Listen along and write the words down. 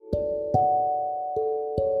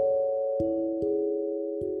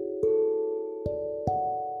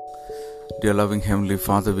Dear loving Heavenly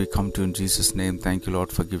Father, we come to you in Jesus' name. Thank you,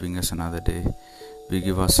 Lord, for giving us another day. We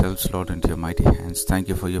give ourselves, Lord, into your mighty hands. Thank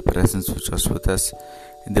you for your presence which was with us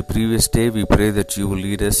in the previous day. We pray that you will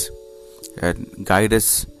lead us and guide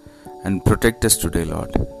us and protect us today,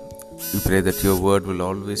 Lord. We pray that your word will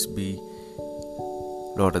always be,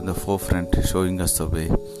 Lord, in the forefront, showing us the way.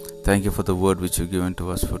 Thank you for the word which you've given to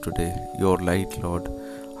us for today. Your light, Lord,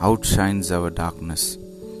 outshines our darkness.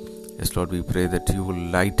 Yes, Lord, we pray that you will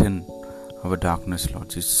lighten our darkness, Lord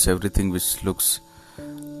Jesus. Everything which looks,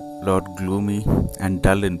 Lord, gloomy and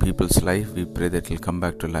dull in people's life, we pray that it will come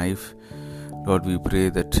back to life. Lord, we pray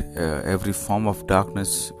that every form of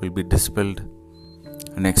darkness will be dispelled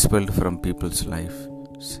and expelled from people's life.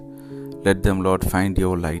 Let them, Lord, find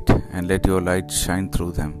your light, and let your light shine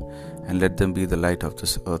through them, and let them be the light of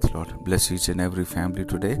this earth, Lord. Bless each and every family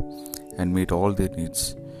today and meet all their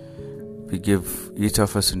needs. We give each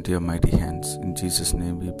of us into your mighty hands. In Jesus'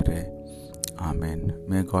 name we pray. Amen.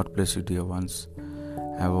 May God bless you, dear ones.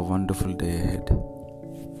 Have a wonderful day ahead.